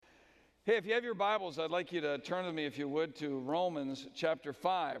Hey, if you have your Bibles, I'd like you to turn with me, if you would, to Romans chapter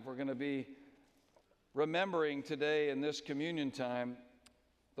 5. We're going to be remembering today in this communion time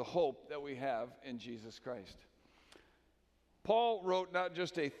the hope that we have in Jesus Christ. Paul wrote not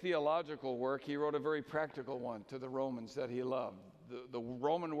just a theological work, he wrote a very practical one to the Romans that he loved. The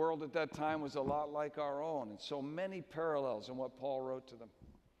Roman world at that time was a lot like our own, and so many parallels in what Paul wrote to them.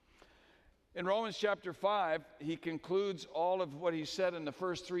 In Romans chapter 5, he concludes all of what he said in the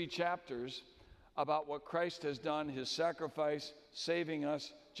first 3 chapters about what Christ has done, his sacrifice, saving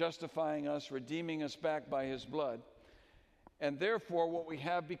us, justifying us, redeeming us back by his blood, and therefore what we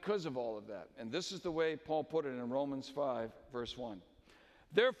have because of all of that. And this is the way Paul put it in Romans 5, verse 1.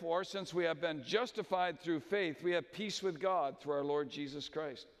 Therefore, since we have been justified through faith, we have peace with God through our Lord Jesus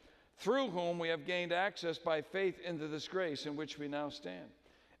Christ, through whom we have gained access by faith into this grace in which we now stand.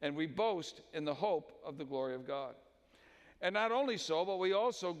 And we boast in the hope of the glory of God. And not only so, but we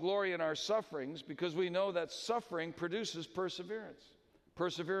also glory in our sufferings, because we know that suffering produces perseverance.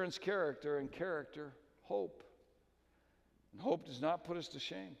 Perseverance, character, and character, hope. And hope does not put us to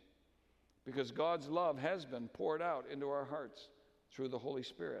shame, because God's love has been poured out into our hearts through the Holy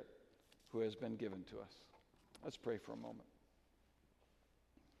Spirit who has been given to us. Let's pray for a moment.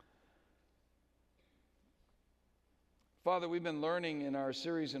 Father, we've been learning in our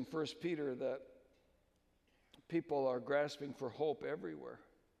series in 1 Peter that people are grasping for hope everywhere.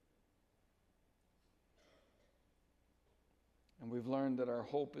 And we've learned that our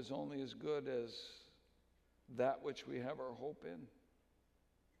hope is only as good as that which we have our hope in.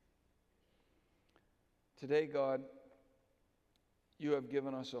 Today, God, you have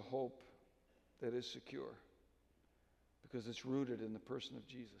given us a hope that is secure because it's rooted in the person of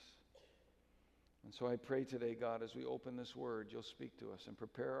Jesus. And so I pray today, God, as we open this word, you'll speak to us and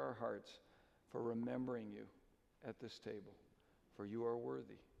prepare our hearts for remembering you at this table, for you are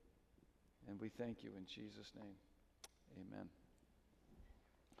worthy. And we thank you in Jesus' name. Amen.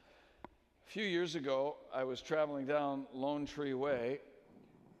 A few years ago, I was traveling down Lone Tree Way,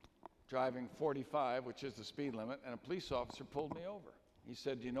 driving 45, which is the speed limit, and a police officer pulled me over. He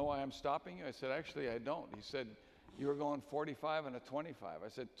said, "Do you know why I'm stopping you?" I said, "Actually, I don't." He said, "You were going 45 and a 25. I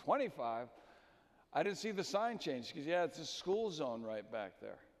said, 25? I didn't see the sign change. He goes, "Yeah, it's a school zone right back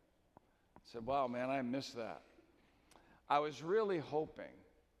there." I said, "Wow, man, I missed that." I was really hoping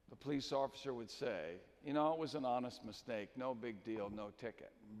the police officer would say, "You know, it was an honest mistake. No big deal, no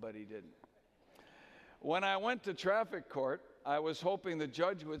ticket." But he didn't. When I went to traffic court, I was hoping the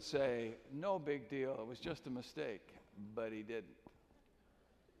judge would say, "No big deal. It was just a mistake." But he didn't.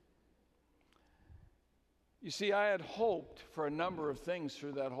 You see, I had hoped for a number of things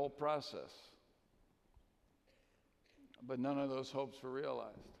through that whole process. But none of those hopes were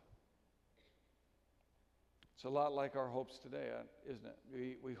realized. It's a lot like our hopes today, isn't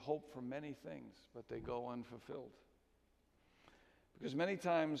it? We hope for many things, but they go unfulfilled. Because many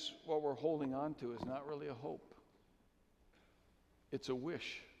times what we're holding on to is not really a hope. It's a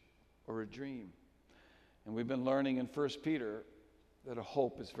wish or a dream. And we've been learning in 1 Peter that a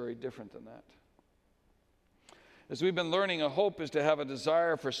hope is very different than that. As we've been learning, a hope is to have a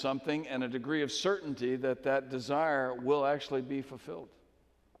desire for something and a degree of certainty that that desire will actually be fulfilled.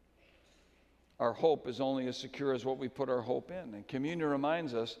 Our hope is only as secure as what we put our hope in. And communion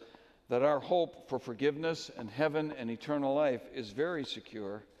reminds us that our hope for forgiveness and heaven and eternal life is very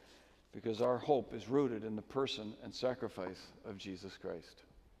secure because our hope is rooted in the person and sacrifice of Jesus Christ.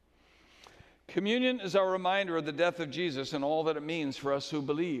 Communion is our reminder of the death of Jesus and all that it means for us who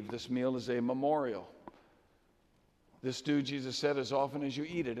believe. This meal is a memorial. "This do," Jesus said, "as often as you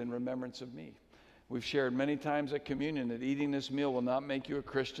eat it in remembrance of me." We've shared many times at communion that eating this meal will not make you a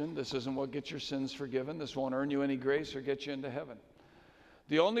Christian. This isn't what gets your sins forgiven. This won't earn you any grace or get you into heaven.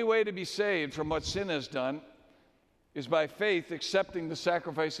 The only way to be saved from what sin has done is by faith accepting the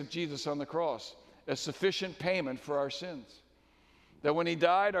sacrifice of Jesus on the cross as sufficient payment for our sins. That when he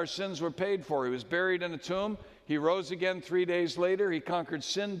died, our sins were paid for. He was buried in a tomb. He rose again 3 days later. He conquered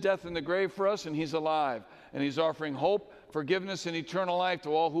sin, death, and the grave for us, and he's alive. And he's offering hope, forgiveness, and eternal life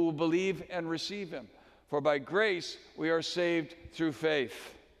to all who will believe and receive him. For by grace we are saved through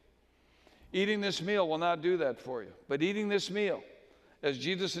faith. Eating this meal will not do that for you. But eating this meal, as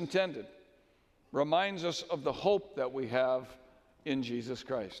Jesus intended, reminds us of the hope that we have in Jesus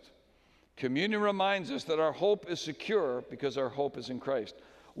Christ. Communion reminds us that our hope is secure because our hope is in Christ.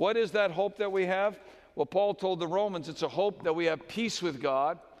 What is that hope that we have? Well, Paul told the Romans it's a hope that we have peace with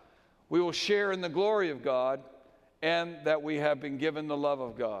God, we will share in the glory of God, and that we have been given the love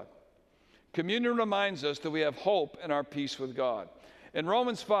of God. Communion reminds us that we have hope in our peace with God. In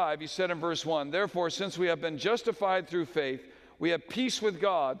Romans 5, he said in verse 1, "Therefore, since we have been justified through faith, we have peace with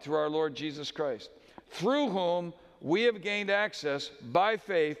God through our Lord Jesus Christ, through whom we have gained access by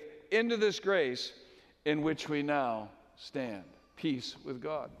faith into this grace in which we now stand. Peace with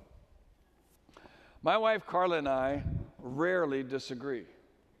God. My wife Carla and I rarely disagree.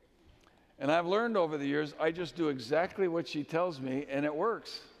 And I've learned over the years, I just do exactly what she tells me, and it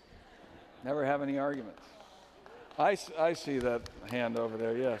works. Never have any arguments. I see that hand over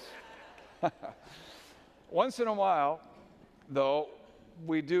there, yes. Once in a while, though,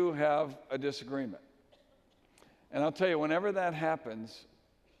 we do have a disagreement. And I'll tell you, whenever that happens,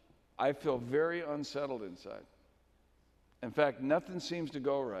 I feel very unsettled inside. In fact, nothing seems to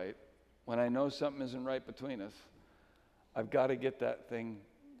go right when I know something isn't right between us. I've got to get that thing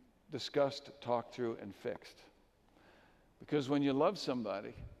discussed, talked through, and fixed. Because when you love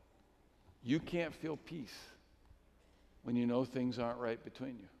somebody, you can't feel peace when you know things aren't right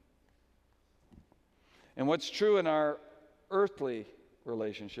between you. And what's true in our earthly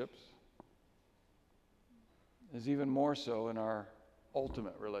relationships is even more so in our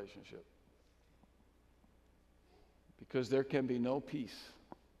ultimate relationship. Because there can be no peace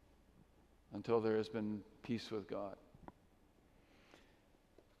until there has been peace with God.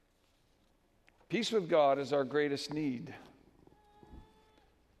 Peace with God is our greatest need.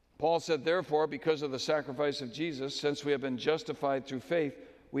 Paul said, therefore, because of the sacrifice of Jesus, since we have been justified through faith,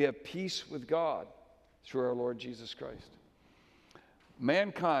 we have peace with God through our Lord Jesus Christ.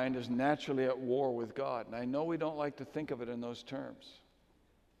 Mankind is naturally at war with God, and I know we don't like to think of it in those terms.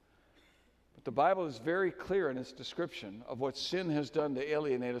 But the Bible is very clear in its description of what sin has done to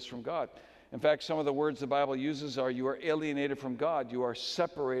alienate us from God. In fact, some of the words the Bible uses are, you are alienated from God, you are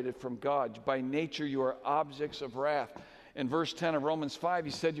separated from God. By nature, you are objects of wrath. In verse 10 of Romans 5,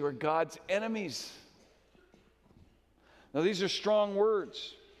 he said you are God's enemies. Now, these are strong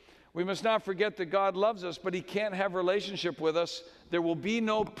words. We must not forget that God loves us, but he can't have a relationship with us. There will be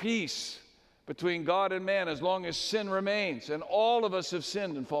no peace between God and man as long as sin remains. And all of us have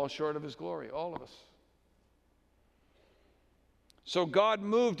sinned and fall short of his glory, all of us. So God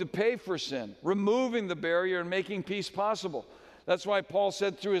moved to pay for sin, removing the barrier and making peace possible. That's why Paul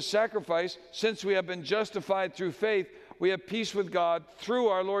said through his sacrifice, since we have been justified through faith, we have peace with God through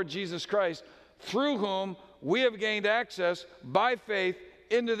our Lord Jesus Christ, through whom we have gained access by faith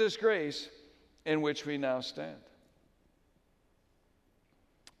into this grace in which we now stand.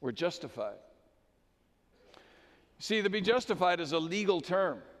 We're justified. See, to be justified is a legal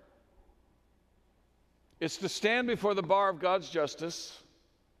term. It's to stand before the bar of God's justice,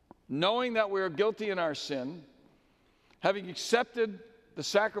 knowing that we are guilty in our sin, having accepted the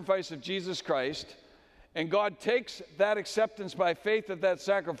sacrifice of Jesus Christ, and God takes that acceptance by faith of that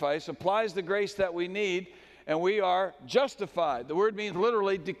sacrifice, applies the grace that we need, and we are justified. The word means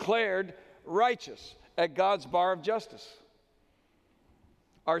literally declared righteous at God's bar of justice.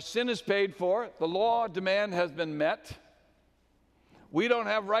 Our sin is paid for. The law demand has been met. We don't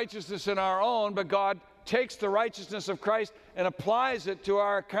have righteousness in our own, but God takes the righteousness of Christ and applies it to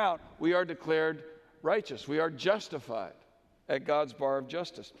our account. We are declared righteous. We are justified at God's bar of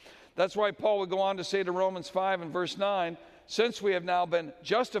justice. That's why Paul would go on to say to Romans 5 and verse 9, since we have now been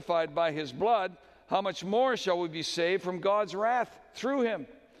justified by his blood, how much more shall we be saved from God's wrath through him?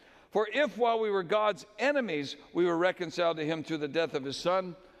 For if while we were God's enemies, we were reconciled to him through the death of his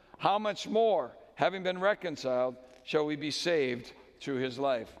Son, how much more, having been reconciled, shall we be saved through his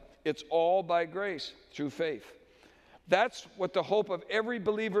life? It's all by grace, through faith. That's what the hope of every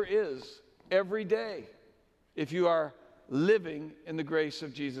believer is every day, if you are living in the grace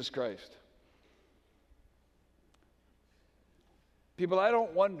of Jesus Christ. People, I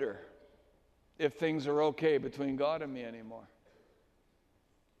don't wonder if things are okay between God and me anymore.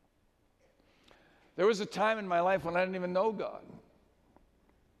 There was a time in my life when I didn't even know God.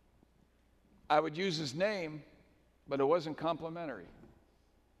 I would use his name, but it wasn't complimentary.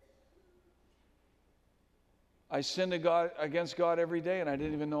 I sinned against God every day, and I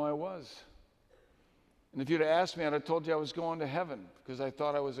didn't even know I was. And if you'd have asked me, I'd have told you I was going to heaven because I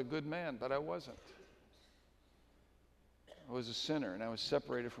thought I was a good man, but I wasn't. I was a sinner, and I was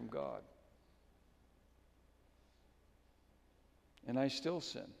separated from God. And I still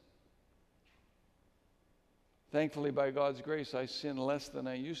sin. Thankfully, by God's grace, I sin less than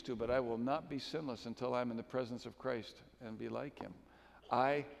I used to, but I will not be sinless until I'm in the presence of Christ and be like him.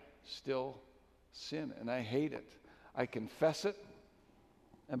 I still sin, and I hate it. I confess it,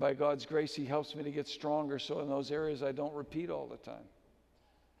 and by God's grace, he helps me to get stronger, so in those areas I don't repeat all the time.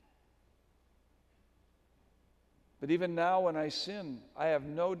 But even now when I sin, I have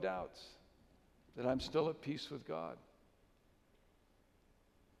no doubts that I'm still at peace with God.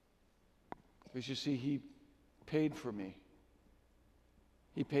 Because you see, he paid for me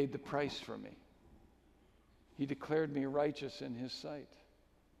He paid the price for me. He declared me righteous in his sight,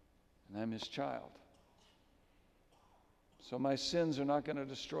 and I'm his child. So my sins are not going to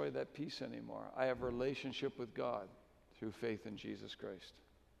destroy that peace anymore. I have a relationship with God through faith in Jesus Christ.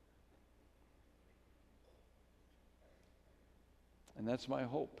 And that's my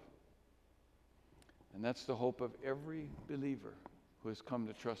hope. And that's the hope of every believer who has come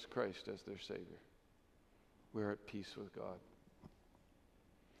to trust Christ as their Savior. We're at peace with God.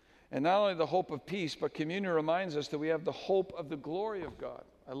 And not only the hope of peace, but communion reminds us that we have the hope of the glory of God.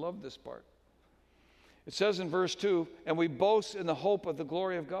 I love this part. It says in verse 2, and we boast in the hope of the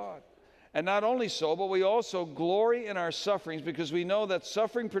glory of God. And not only so, but we also glory in our sufferings, because we know that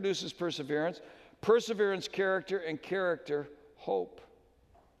suffering produces perseverance, perseverance, character, and character, hope.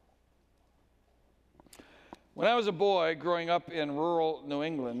 When I was a boy growing up in rural New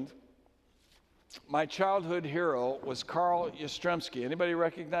England, my childhood hero was Carl Yastrzemski. Anybody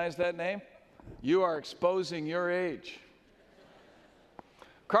recognize that name? You are exposing your age.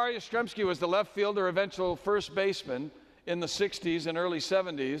 Carl Yastrzemski was the left fielder, eventual first baseman in the 60s and early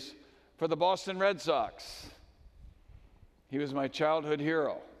 70s for the Boston Red Sox. He was my childhood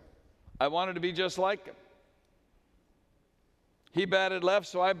hero. I wanted to be just like him. He batted left,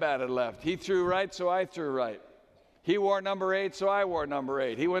 so I batted left. He threw right, so I threw right. He wore number 8, so I wore number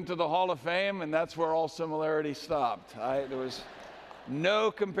 8. He went to the Hall of Fame, and that's where all similarity stopped. There was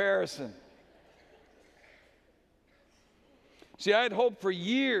no comparison. See, I had hoped for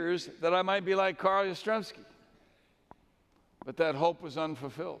years that I might be like Carl Yastrzemski, but that hope was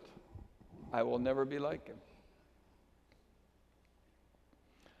unfulfilled. I will never be like him.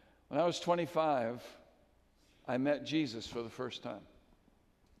 When I was 25, I met Jesus for the first time.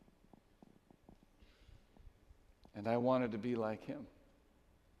 And I wanted to be like him.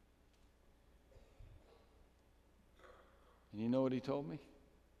 And you know what he told me?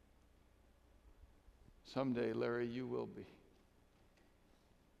 Someday, Larry, you will be.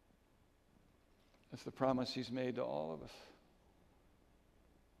 That's the promise he's made to all of us.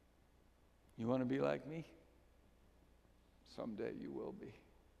 You want to be like me? Someday you will be.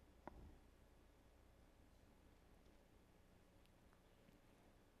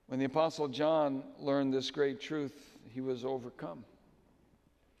 When the Apostle John learned this great truth, he was overcome.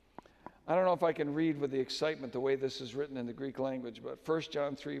 I don't know if I can read with the excitement the way this is written in the Greek language, but 1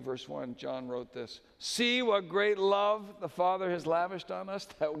 John 3, verse 1, John wrote this. See what great love the Father has lavished on us,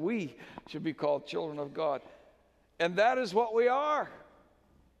 that we should be called children of God. And that is what we are.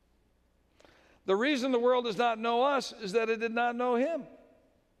 The reason the world does not know us is that it did not know him.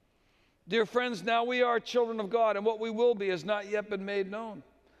 Dear friends, now we are children of God, and what we will be has not yet been made known.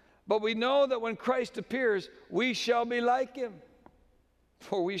 But we know that when Christ appears, we shall be like him,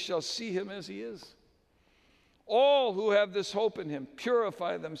 for we shall see him as he is. All who have this hope in him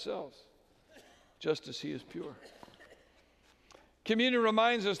purify themselves, just as he is pure. Communion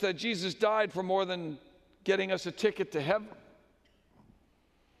reminds us that Jesus died for more than getting us a ticket to heaven.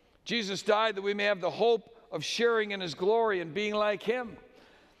 Jesus died that we may have the hope of sharing in his glory and being like him.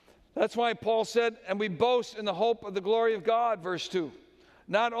 That's why Paul said, and we boast in the hope of the glory of God, verse 2.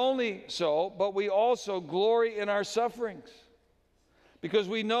 Not only so, but we also glory in our sufferings, because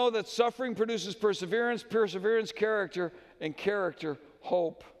we know that suffering produces perseverance, perseverance, character, and character,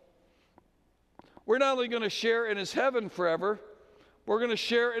 hope. We're not only going to share in his heaven forever, we're going to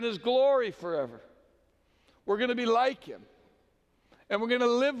share in his glory forever. We're going to be like him, and we're going to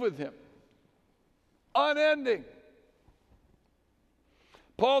live with him, unending.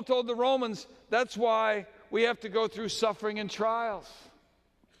 Paul told the Romans that's why we have to go through suffering and trials.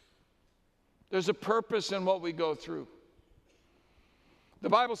 There's a purpose in what we go through. The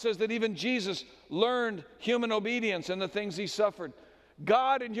Bible says that even Jesus learned human obedience in the things he suffered.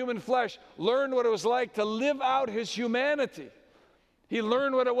 God in human flesh learned what it was like to live out his humanity. He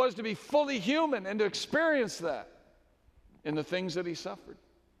learned what it was to be fully human and to experience that in the things that he suffered.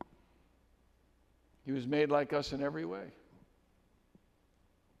 He was made like us in every way,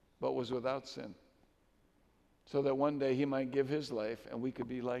 but was without sin, so that one day he might give his life and we could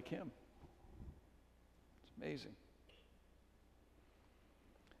be like him. It's amazing.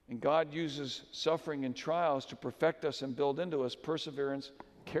 And God uses suffering and trials to perfect us and build into us perseverance,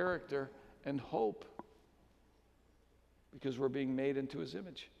 character, and hope, because we're being made into his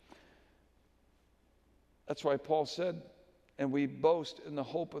image. That's why Paul said, and we boast in the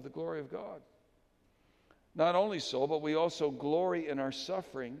hope of the glory of God. Not only so, but we also glory in our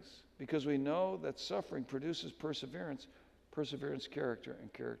sufferings, because we know that suffering produces perseverance, perseverance, character,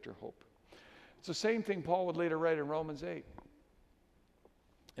 and character, hope. It's the same thing Paul would later write in Romans 8.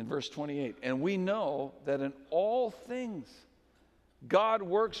 In verse 28, and we know that in all things God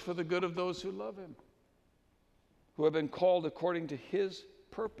works for the good of those who love him, who have been called according to his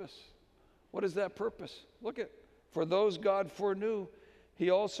purpose. What is that purpose? Look at, for those God foreknew, he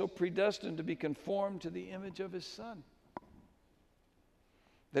also predestined to be conformed to the image of his Son,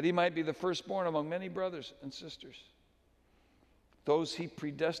 that he might be the firstborn among many brothers and sisters. Those he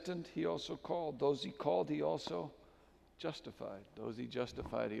predestined, he also called. Those he called, he also justified. Those he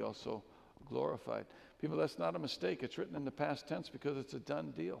justified, he also glorified. People, that's not a mistake. It's written in the past tense because it's a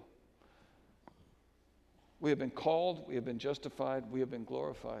done deal. We have been called, we have been justified, we have been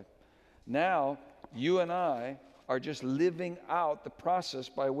glorified. Now, you and I are just living out the process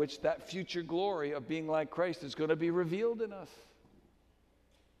by which that future glory of being like Christ is going to be revealed in us.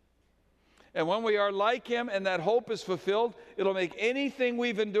 And when we are like him and that hope is fulfilled, it'll make anything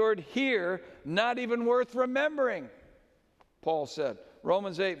we've endured here not even worth remembering. Paul said,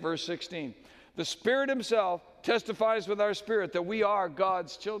 Romans 8, verse 16, the Spirit himself testifies with our spirit that we are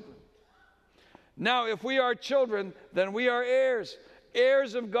God's children. Now, if we are children, then we are heirs,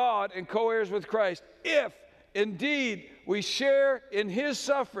 heirs of God and co-heirs with Christ, if indeed we share in his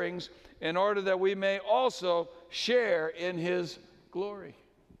sufferings, in order that we may also share in his glory.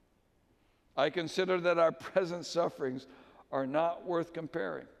 I consider that our present sufferings are not worth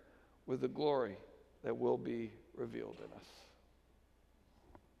comparing with the glory that will be revealed in us.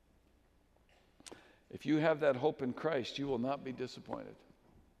 If you have that hope in Christ, you will not be disappointed.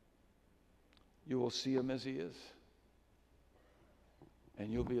 You will see him as he is,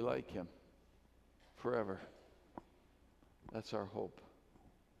 and you'll be like him forever. That's our hope.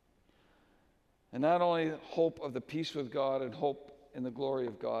 And not only hope of the peace with God and hope in the glory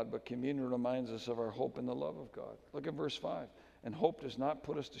of God, but communion reminds us of our hope in the love of God. Look at verse 5. And hope does not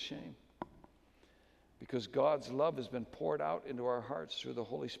put us to shame, because God's love has been poured out into our hearts through the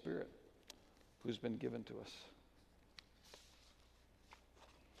Holy Spirit who's been given to us.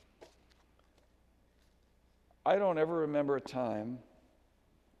 I don't ever remember a time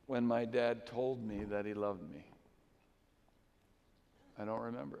when my dad told me that he loved me. I don't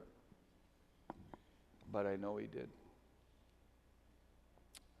remember it. But I know he did.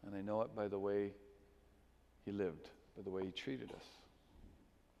 And I know it by the way he lived, by the way he treated us.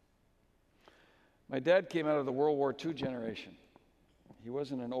 My dad came out of the World War II generation. He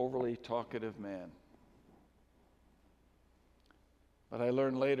wasn't an overly talkative man. But I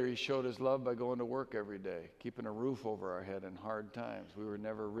learned later he showed his love by going to work every day, keeping a roof over our head in hard times. We were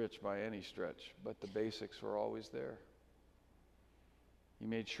never rich by any stretch, but the basics were always there. He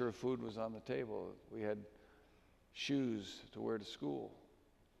made sure food was on the table. We had shoes to wear to school.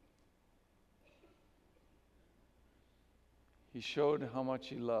 He showed how much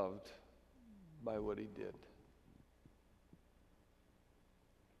he loved by what he did.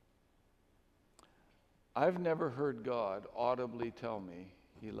 I've never heard God audibly tell me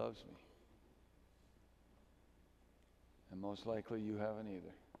he loves me. And most likely you haven't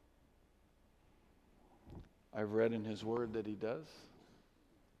either. I've read in his word that he does.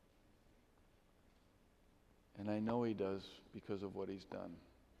 And I know he does because of what he's done.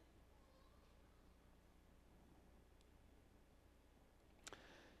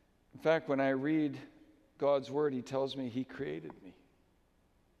 In fact, when I read God's word, he tells me he created me.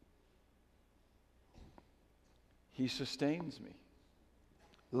 He sustains me.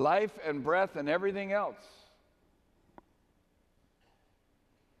 Life and breath and everything else.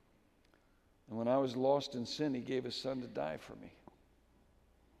 And when I was lost in sin, he gave his Son to die for me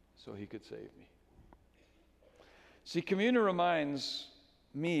so he could save me. See, communion reminds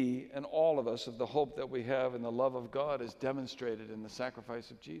me and all of us of the hope that we have in the love of God as demonstrated in the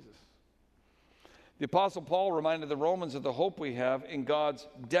sacrifice of Jesus. The Apostle Paul reminded the Romans of the hope we have in God's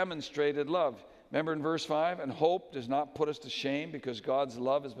demonstrated love. Remember in verse 5, and hope does not put us to shame because God's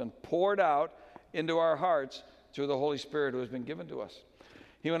love has been poured out into our hearts through the Holy Spirit who has been given to us.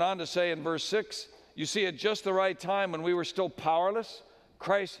 He went on to say in verse 6, you see, at just the right time when we were still powerless,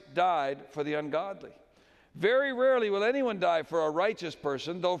 Christ died for the ungodly. Very rarely will anyone die for a righteous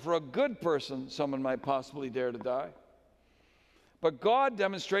person, though for a good person someone might possibly dare to die. But God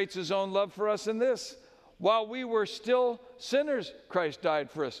demonstrates his own love for us in this. While we were still sinners, Christ died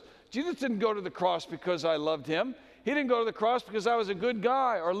for us. Jesus didn't go to the cross because I loved him. He didn't go to the cross because I was a good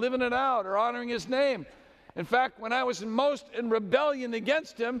guy or living it out or honoring his name. In fact, when I was most in rebellion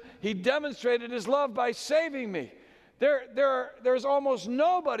against him, he demonstrated his love by saving me. There's almost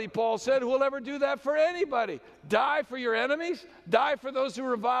nobody, Paul said, who will ever do that for anybody. Die for your enemies. Die for those who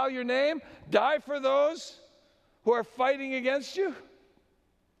revile your name. Die for those who are fighting against you.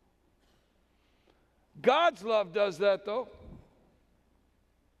 God's love does that, though.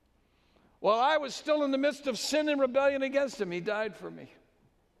 While I was still in the midst of sin and rebellion against him, he died for me.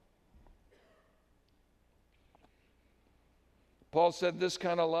 Paul said this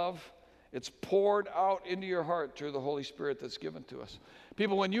kind of love, it's poured out into your heart through the Holy Spirit that's given to us.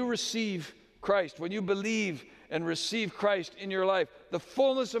 People, when you receive Christ, when you believe and receive Christ in your life, the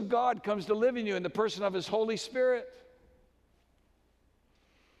fullness of God comes to live in you in the person of his Holy Spirit.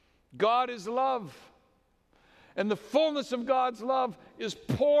 God is love. And the fullness of God's love is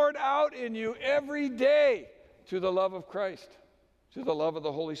poured out in you every day through the love of Christ, through the love of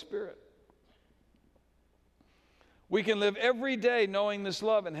the Holy Spirit. We can live every day knowing this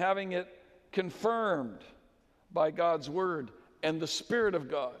love and having it confirmed by God's Word and the Spirit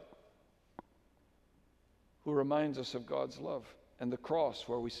of God, who reminds us of God's love, and the cross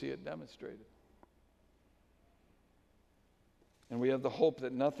where we see it demonstrated. And we have the hope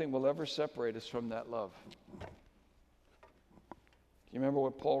that nothing will ever separate us from that love. You remember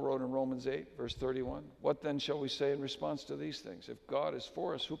what Paul wrote in Romans 8, verse 31? What then shall we say in response to these things? If God is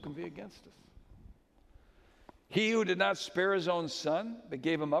for us, who can be against us? He who did not spare his own son, but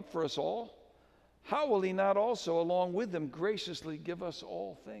gave him up for us all, how will he not also, along with him, graciously give us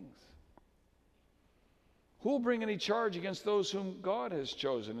all things? Who will bring any charge against those whom God has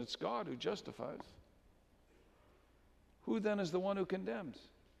chosen? It's God who justifies. Who then is the one who condemns?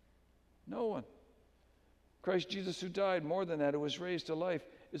 No one. Christ Jesus, who died, more than that, who was raised to life,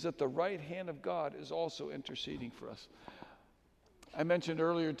 is at the right hand of God, is also interceding for us. I mentioned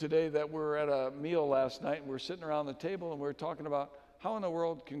earlier today that we were at a meal last night, and we were sitting around the table, and we were talking about how in the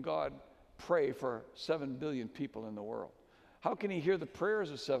world can God pray for 7 billion people in the world? How can he hear the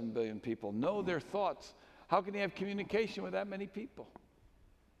prayers of 7 billion people, know their thoughts? How can he have communication with that many people?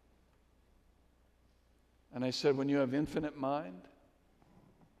 And I said, when you have infinite mind,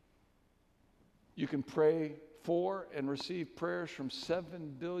 you can pray for and receive prayers from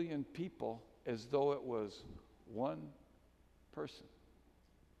 7 billion people as though it was one person.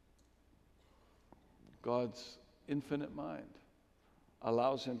 God's infinite mind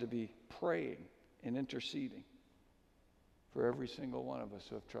allows him to be praying and interceding for every single one of us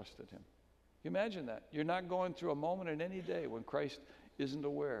who have trusted him. You imagine that. You're not going through a moment in any day when Christ isn't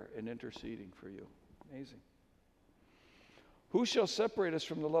aware and interceding for you. Amazing. Who shall separate us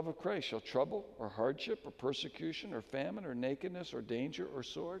from the love of Christ? Shall trouble or hardship or persecution or famine or nakedness or danger or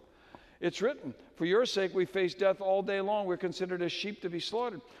sword? It's written, for your sake we face death all day long. We're considered as sheep to be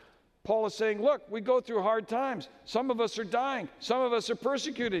slaughtered. Paul is saying, look, we go through hard times. Some of us are dying. Some of us are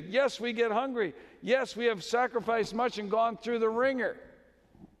persecuted. Yes, we get hungry. Yes, we have sacrificed much and gone through the ringer.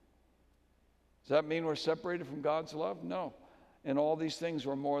 Does that mean we're separated from God's love? No. In all these things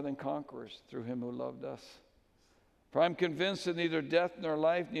we're more than conquerors through him who loved us. For I'm convinced that neither death nor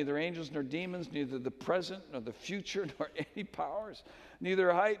life, neither angels nor demons, neither the present nor the future, nor any powers,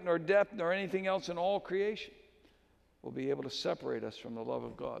 neither height nor depth nor anything else in all creation will be able to separate us from the love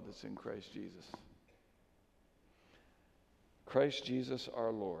of God that's in Christ Jesus. Christ Jesus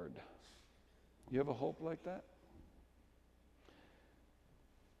our Lord. You have a hope like that?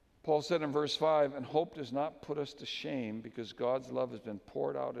 Paul said in verse 5, and hope does not put us to shame because God's love has been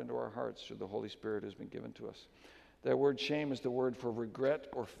poured out into our hearts through the Holy Spirit who has been given to us. That word shame is the word for regret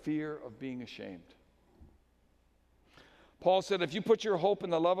or fear of being ashamed. Paul said, if you put your hope in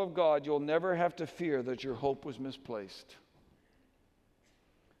the love of God, you'll never have to fear that your hope was misplaced.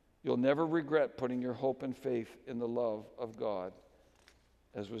 You'll never regret putting your hope and faith in the love of God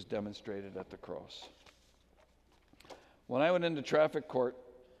as was demonstrated at the cross. When I went into traffic court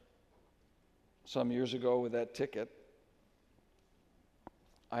some years ago with that ticket,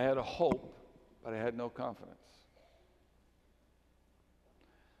 I had a hope, but I had no confidence.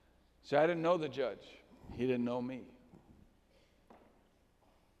 See, I didn't know the judge. He didn't know me.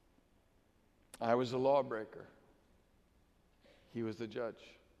 I was the lawbreaker. He was the judge.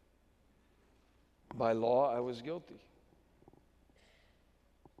 By law, I was guilty.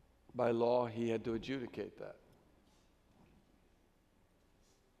 By law, he had to adjudicate that.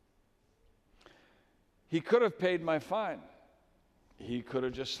 He could have paid my fine. He could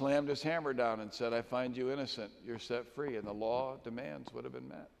have just slammed his hammer down and said, I find you innocent, you're set free, and the law demands would have been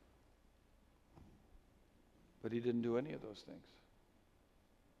met. But he didn't do any of those things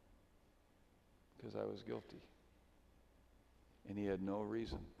because I was guilty. And he had no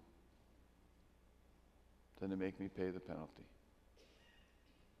reason than to make me pay the penalty.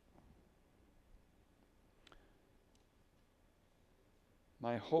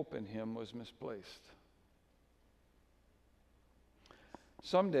 My hope in him was misplaced.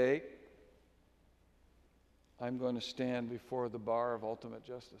 Someday, I'm going to stand before the bar of ultimate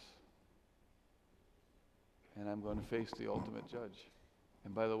justice. And I'm going to face the ultimate judge.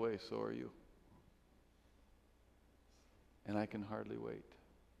 And by the way, so are you. And I can hardly wait.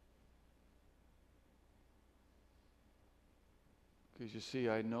 Because you see,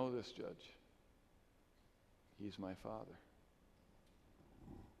 I know this judge. He's my Father.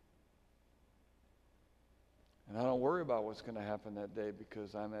 And I don't worry about what's going to happen that day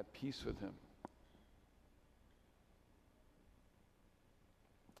because I'm at peace with him.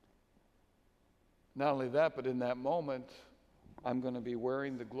 Not only that, but in that moment, I'm going to be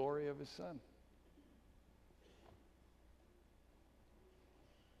wearing the glory of his Son.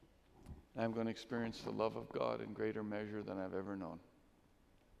 I'm going to experience the love of God in greater measure than I've ever known.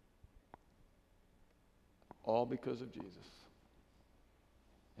 All because of Jesus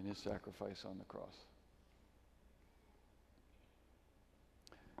and his sacrifice on the cross.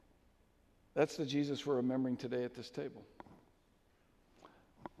 That's the Jesus we're remembering today at this table.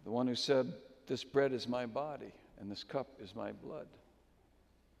 The one who said, "This bread is my body, and this cup is my blood.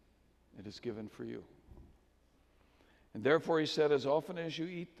 It is given for you." And therefore he said, as often as you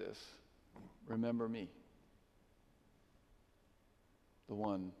eat this, remember me, the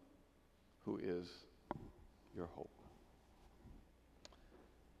one who is your hope.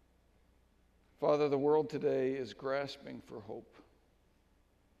 Father, the world today is grasping for hope,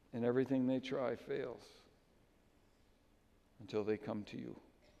 and everything they try fails until they come to you.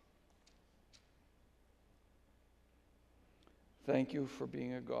 Thank you for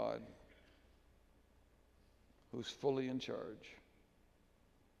being a God who's fully in charge,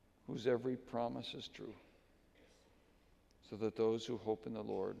 whose every promise is true, so that those who hope in the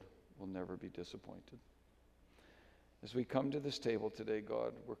Lord will never be disappointed. As we come to this table today,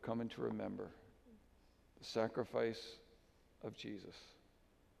 God, we're coming to remember the sacrifice of Jesus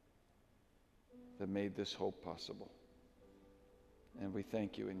that made this hope possible. And we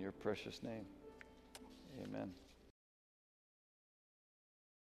thank you in your precious name. Amen.